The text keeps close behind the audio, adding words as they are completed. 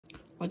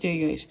Okay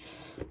guys,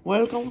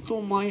 welcome to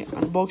my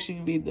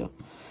unboxing video.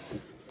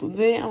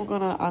 Today I'm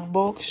gonna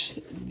unbox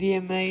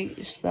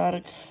DMA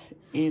Stark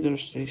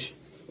Industries.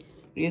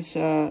 It's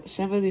a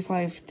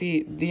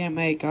 75T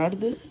DMA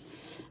card,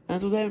 and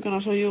today I'm gonna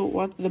show you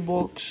what the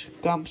box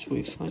comes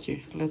with.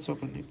 Okay, let's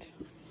open it.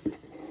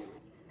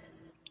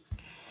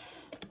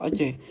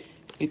 Okay,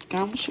 it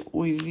comes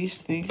with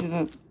these things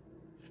that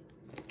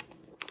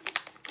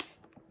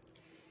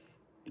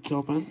it's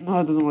open.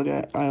 No, don't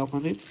worry, I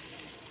opened it.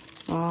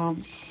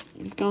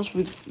 It comes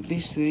with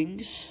these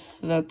things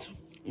that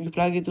you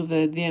plug into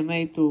the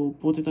DMA to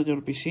put it on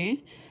your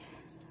PC,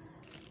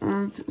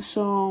 and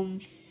some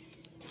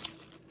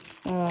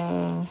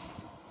and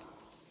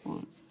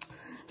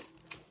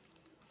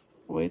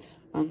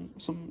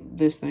some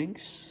these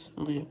things.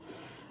 And yeah,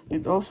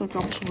 it also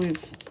comes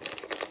with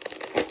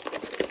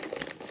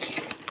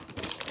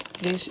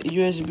this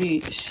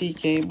USB-C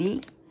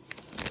cable.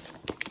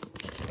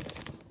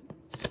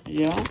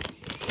 Yeah,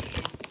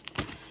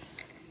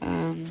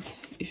 and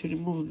if you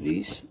remove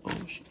this,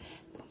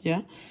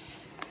 yeah,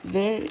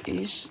 there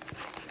is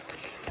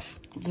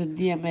the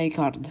DMA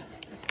card.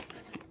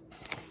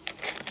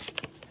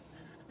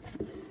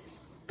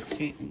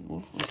 Okay,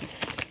 move. Okay.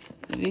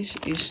 This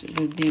is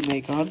the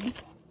DMA card.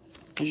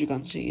 As you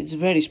can see, it's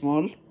very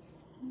small,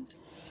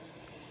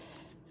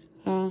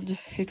 and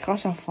it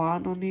has a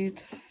fan on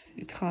it.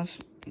 It has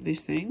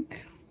this thing,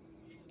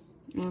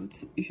 and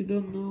if you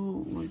don't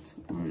know, wait,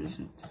 where is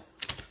it?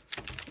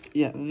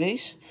 Yeah,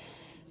 this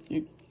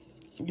you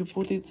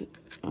put it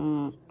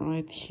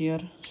right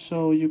here,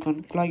 so you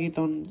can plug it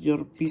on your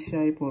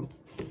PCI port.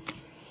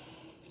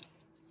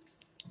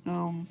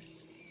 The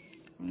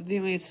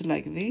image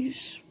like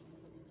this.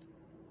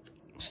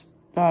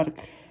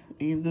 Stark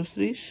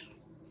Industries.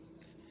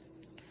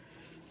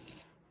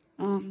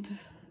 And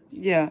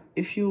yeah,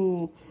 if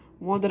you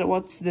wonder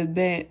what's the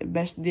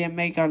best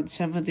DMA card,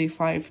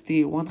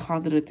 75T,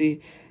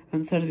 100T,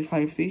 and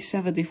 35T,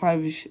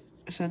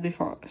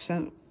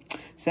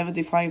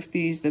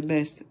 75T is the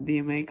best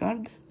DMA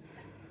card.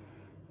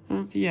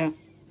 And yeah,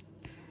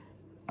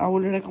 I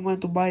would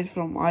recommend to buy it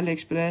from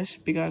AliExpress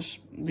because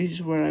this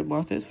is where I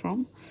bought it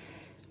from.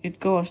 It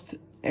cost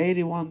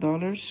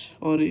 $81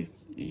 or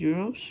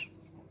euros.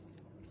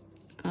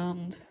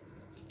 And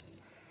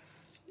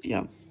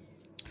yeah,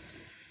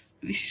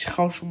 this is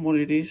how small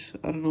it is.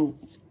 I don't know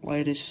why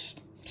it is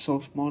so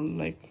small.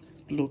 Like,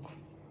 look,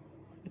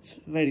 it's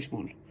very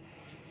small.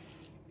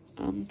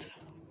 And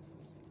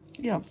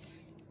yeah,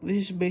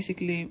 this is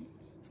basically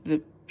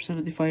the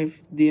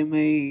 75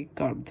 DMA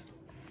card.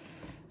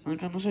 And I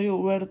can show you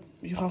where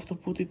you have to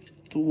put it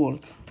to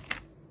work.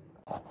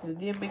 The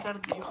DMA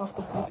card, you have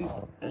to put it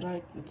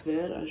right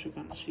there, as you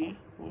can see.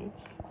 Wait.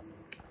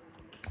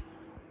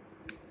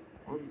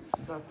 On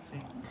that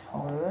thing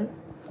there.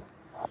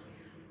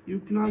 You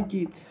plug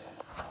it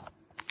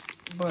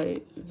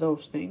by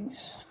those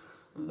things,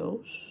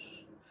 and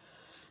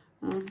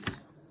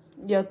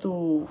yeah,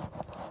 to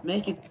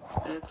make it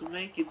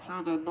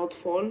sound and not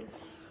fall,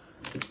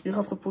 you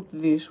have to put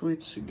this,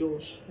 which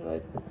goes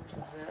right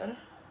there,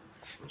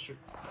 as you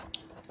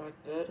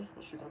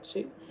can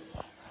see.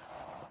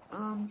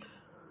 And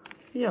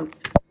yeah,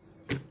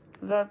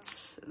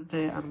 that's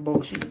the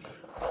unboxing.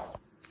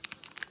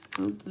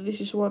 And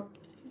this is what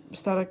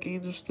Stark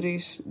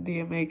Industries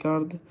DMA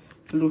card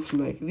looks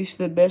like. This is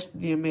the best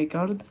DMA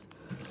card.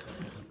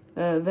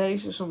 There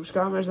is some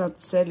scammers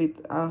that sell it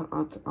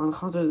at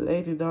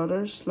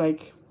 $180,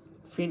 like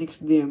Phoenix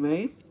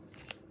DMA.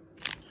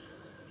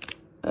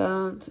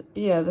 And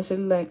yeah, they sell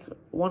like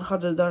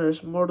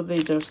 $100 more.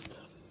 They just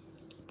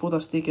put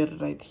a sticker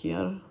right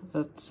here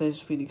that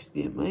says Phoenix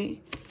DMA,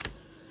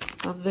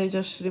 and they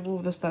just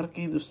remove the Stark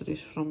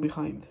Industries from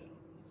behind.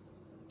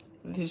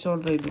 This is all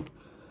they do.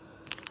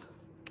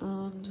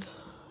 And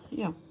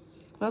yeah,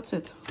 that's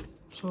it.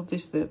 So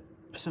this is the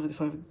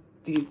 75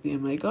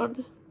 DMA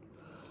card,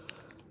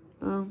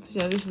 and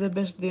yeah, this is the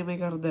best DMA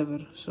card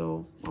ever,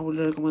 so I would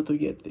recommend to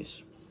get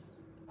this.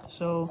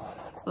 So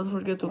don't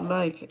forget to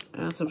like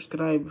and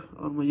subscribe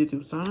on my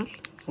YouTube channel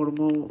for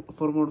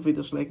more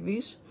videos like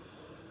this.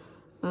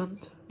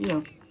 And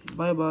yeah,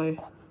 bye bye.